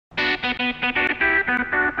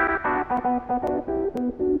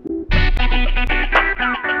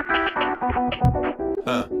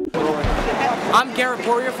I'm Garytt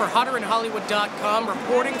Poirier for HotterInHollywood.com,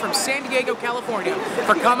 reporting from San Diego, California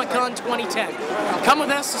for Comic-Con 2010. Come with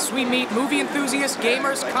us as we meet movie enthusiasts,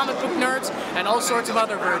 gamers, comic book nerds, and all sorts of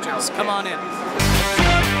other virgins. Come on in.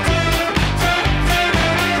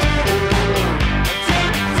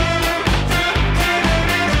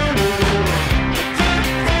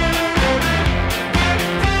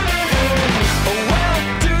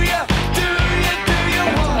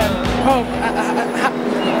 Oh,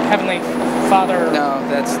 Heavenly Father. No,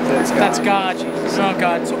 that's God. That's God. Jesus. Oh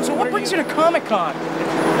God. So what brings you to Comic-Con?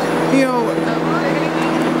 You know,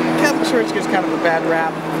 Catholic Church gets kind of a bad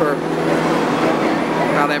rap for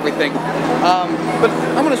not everything. But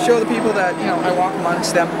I'm going to show the people that, you know, I walk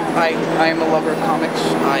amongst them. I am a lover of comics.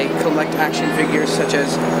 I collect action figures such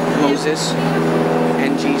as Moses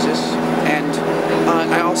and Jesus. And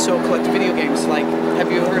I also collect video games like,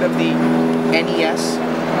 have you heard of the NES?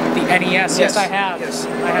 The NES, yes I have. Yes.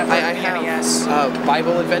 I have NES.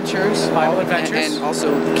 Bible Adventures. Bible Adventures. And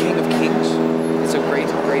also King of Kings. It's a great,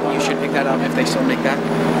 you should pick that up if they still make that.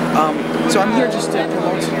 So I'm here just to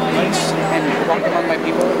promote peace and walk among my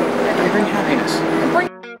people and bring happiness.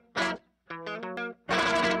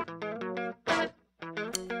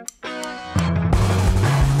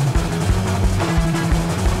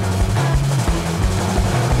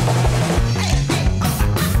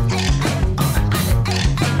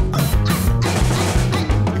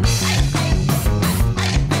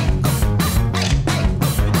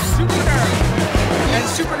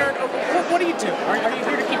 Super Nerd, what do you do? Are you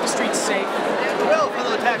here to keep the streets safe? Well,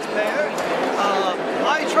 fellow taxpayer,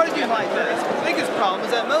 I try to do my best. The biggest problem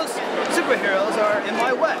is that most superheroes are in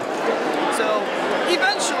my way. So,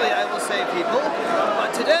 eventually I will save people,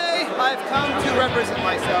 but today I've come to represent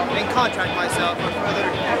myself and contract myself for further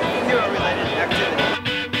hero-related activity.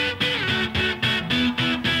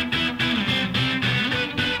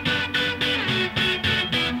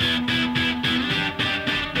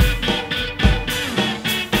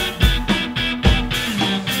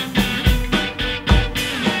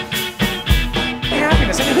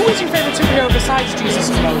 Who is your favorite superhero besides Jesus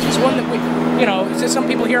and Moses? One that we, you know, some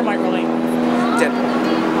people here might relate.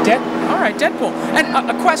 Deadpool. All right, Deadpool. And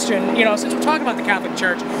a question, you know, since we're talking about the Catholic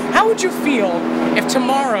Church, how would you feel if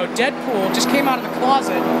tomorrow Deadpool just came out of the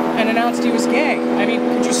closet and announced he was gay? I mean,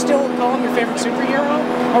 could you still call him your favorite superhero,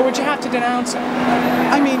 or would you have to denounce him?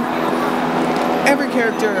 I mean, every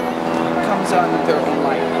character comes on their own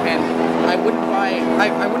light, and I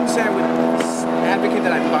wouldn't say I would advocate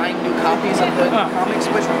that I'm buying new copies of the comics,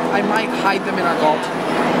 but I might hide them in our vault,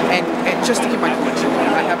 and just to keep my collection.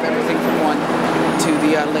 I have everything from 1 to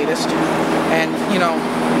the latest, and you know,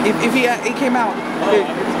 if he came out,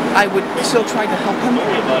 I would still try to help him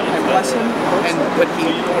and bless him, but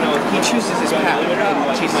he chooses his path.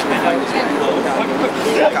 Jesus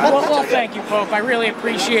well, thank you, Pope. I really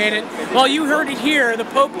appreciate it. Well, you heard it here. The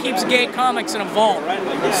Pope keeps gay comics in a vault,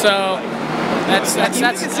 so. That's a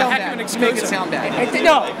heck of an exclusive. Make it sound bad.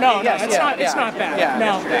 No, it's not bad. Yeah,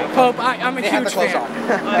 no, Pope, I'm a huge fan.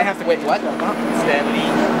 They have to wait. What?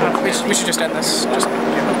 We should just end this.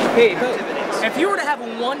 Hey, if you were to have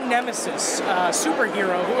one nemesis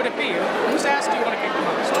superhero, who would it be? Whose ass do you want to kick the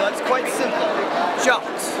most? Well, that's quite simple.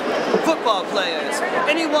 Jocks, football players,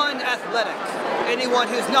 anyone athletic, anyone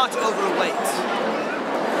who's not overweight.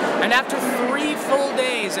 And after 3 full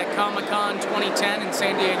days at Comic-Con 2010 in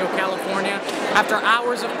San Diego, California, after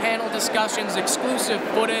hours of panel discussions, exclusive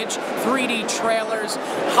footage, 3D trailers,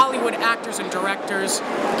 Hollywood actors and directors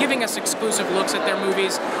giving us exclusive looks at their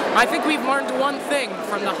movies, I think we've learned one thing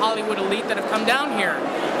from the Hollywood elite that have come down here.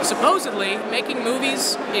 Supposedly, making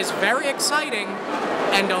movies is very exciting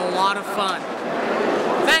and a lot of fun.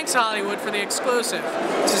 Thanks, Hollywood, for the exclusive.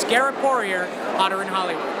 This is Garytt Poirier, Hotter in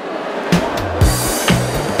Hollywood.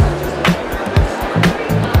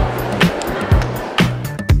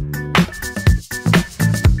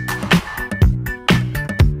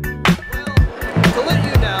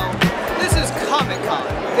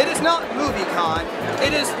 It is not MovieCon,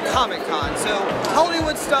 it is Comic-Con. So,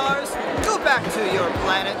 Hollywood stars, go back to your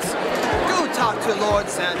planets, go talk to Lord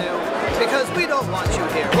Sanu, because we don't want you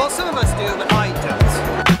here. Well, some of us do, but I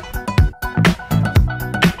don't.